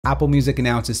Apple Music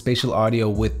announces spatial audio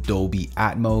with Dolby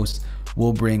Atmos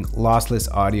will bring lossless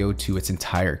audio to its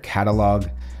entire catalog.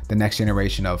 The next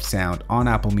generation of sound on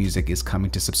Apple Music is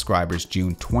coming to subscribers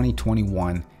June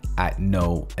 2021 at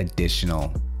no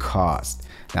additional cost.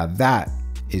 Now that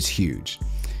is huge.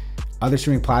 Other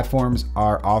streaming platforms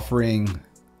are offering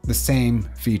the same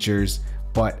features,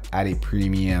 but at a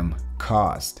premium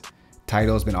cost.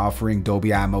 Tidal's been offering Dolby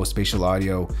Atmos spatial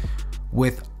audio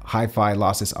with hi-fi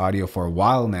lossless audio for a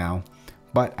while now,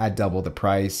 but at double the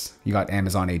price. You got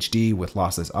Amazon HD with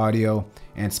lossless audio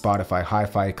and Spotify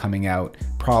Hi-Fi coming out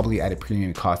probably at a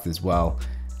premium cost as well.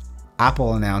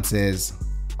 Apple announces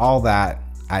all that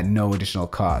at no additional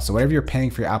cost. So whatever you're paying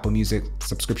for your Apple Music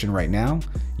subscription right now,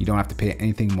 you don't have to pay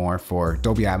anything more for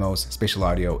Dolby Atmos, spatial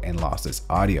audio, and lossless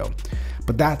audio.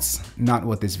 But that's not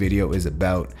what this video is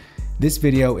about. This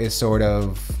video is sort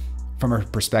of from a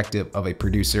perspective of a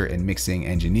producer and mixing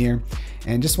engineer,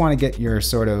 and just want to get your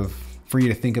for you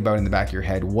to think about in the back of your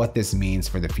head what this means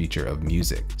for the future of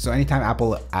music. So anytime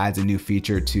Apple adds a new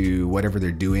feature to whatever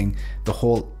they're doing, the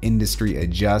whole industry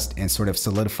adjusts and sort of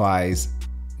solidifies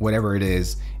whatever it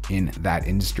is in that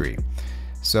industry.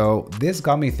 So this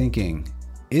got me thinking,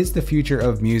 is the future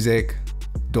of music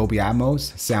Dolby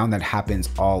Atmos, sound that happens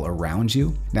all around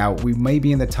you? Now, we may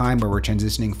be in the time where we're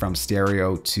transitioning from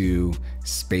stereo to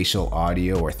spatial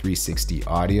audio or 360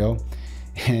 audio.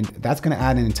 And that's going to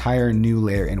add an entire new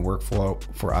layer in workflow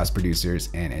for us producers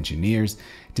and engineers,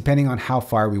 depending on how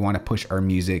far we want to push our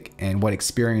music and what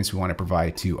experience we want to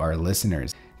provide to our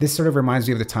listeners. This sort of reminds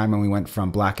me of the time when we went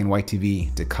from black and white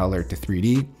TV to color to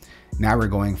 3D. Now we're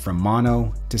going from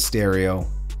mono to stereo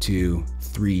to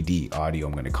 3D audio.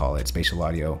 I'm going to call it spatial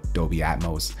audio, Dolby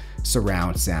Atmos,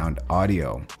 surround sound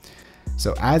audio.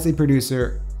 So as a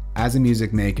producer, as a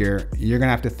music maker, you're going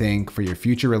to have to think for your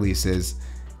future releases,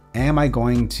 am I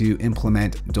going to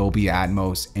implement Dolby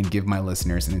Atmos and give my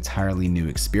listeners an entirely new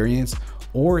experience?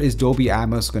 Or is Dolby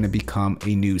Atmos going to become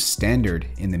a new standard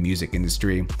in the music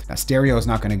industry? Now, stereo is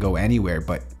not going to go anywhere,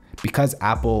 but because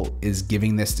Apple is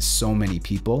giving this to so many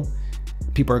people,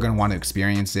 people are going to want to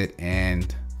experience it,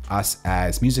 and us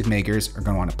as music makers are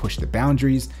going to want to push the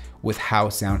boundaries with how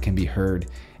sound can be heard.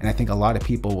 And I think a lot of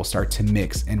people will start to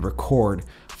mix and record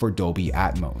for Dolby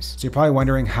Atmos. So you're probably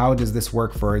wondering, how does this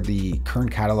work for the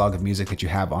current catalog of music that you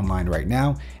have online right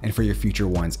now and for your future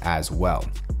ones as well?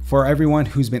 For everyone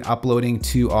who's been uploading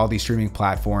to all these streaming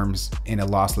platforms in a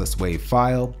lossless WAV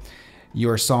file,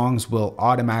 your songs will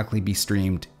automatically be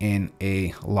streamed in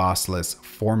a lossless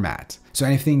format. So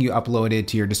anything you uploaded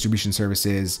to your distribution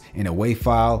services in a WAV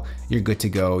file, you're good to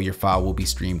go. Your file will be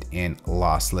streamed in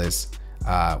lossless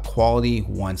quality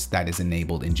once that is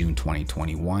enabled in June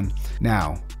 2021.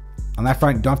 Now, on that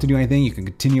front, you don't have to do anything. You can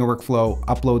continue your workflow,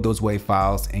 upload those WAV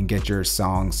files, and get your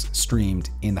songs streamed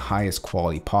in the highest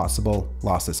quality possible,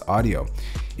 lossless audio.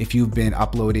 If you've been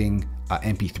uploading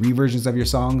MP3 versions of your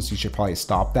songs, you should probably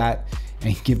stop that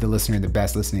and give the listener the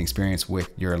best listening experience with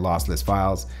your lossless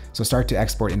files. So start to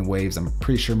export in waves. I'm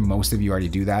pretty sure most of you already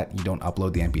do that. You don't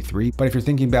upload the MP3. But if you're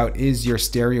thinking about, is your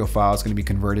stereo files going to be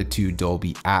converted to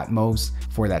Dolby Atmos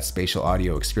for that spatial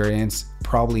audio experience?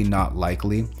 Probably not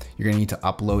likely. You're going to need to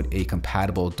upload a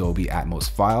compatible Dolby Atmos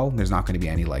file. There's not going to be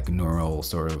any like neural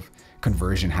sort of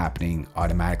conversion happening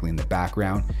automatically in the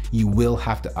background. You will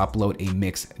have to upload a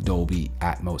mixed Dolby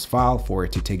Atmos file for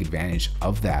it to take advantage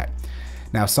of that.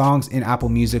 Now, songs in Apple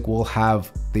Music will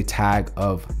have the tag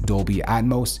of Dolby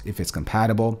Atmos if it's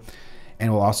compatible,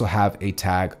 and will also have a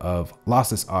tag of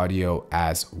lossless audio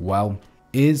as well.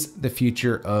 Is the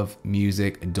future of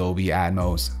music Dolby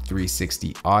Atmos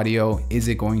 360 audio? Is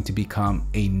it going to become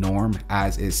a norm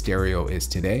as is stereo is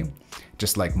today?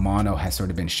 Just like mono has sort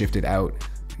of been shifted out,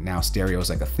 now stereo is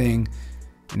like a thing,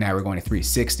 and now we're going to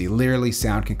 360. Literally,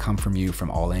 sound can come from you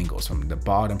from all angles, from the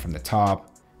bottom, from the top,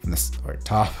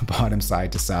 bottom,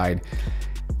 side to side.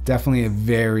 Definitely a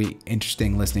very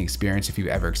interesting listening experience if you've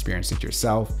ever experienced it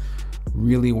yourself.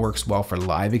 Really works well for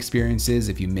live experiences.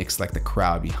 If you mix like the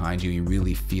crowd behind you, you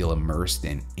really feel immersed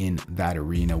in that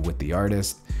arena with the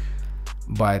artist.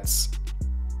 But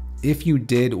if you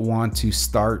did want to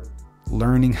start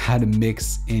learning how to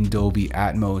mix in Dolby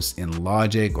Atmos in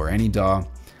Logic or any DAW,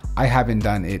 I haven't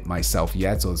done it myself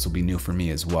yet, so this will be new for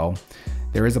me as well.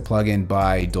 There is a plugin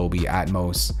by Dolby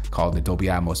Atmos called the Dolby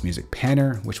Atmos Music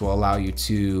Panner, which will allow you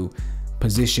to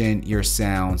position your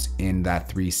sounds in that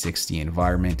 360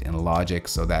 environment in Logic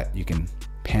so that you can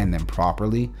pan them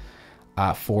properly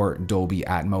for Dolby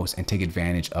Atmos and take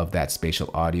advantage of that spatial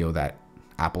audio that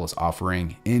Apple is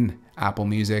offering in Apple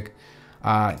Music.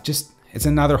 Just it's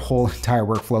another whole entire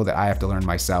workflow that I have to learn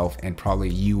myself, and probably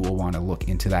you will want to look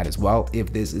into that as well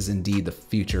if this is indeed the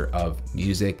future of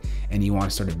music and you want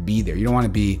to sort of be there. You don't want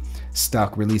to be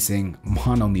stuck releasing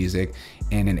mono music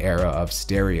in an era of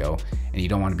stereo, and you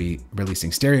don't want to be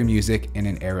releasing stereo music in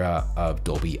an era of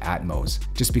Dolby Atmos,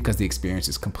 just because the experience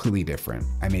is completely different.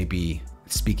 I may be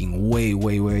speaking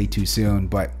way too soon,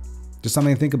 but just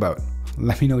something to think about.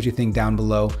 Let me know what you think down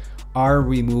below. Are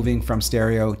we moving from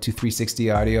stereo to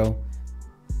 360 audio?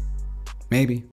 Maybe.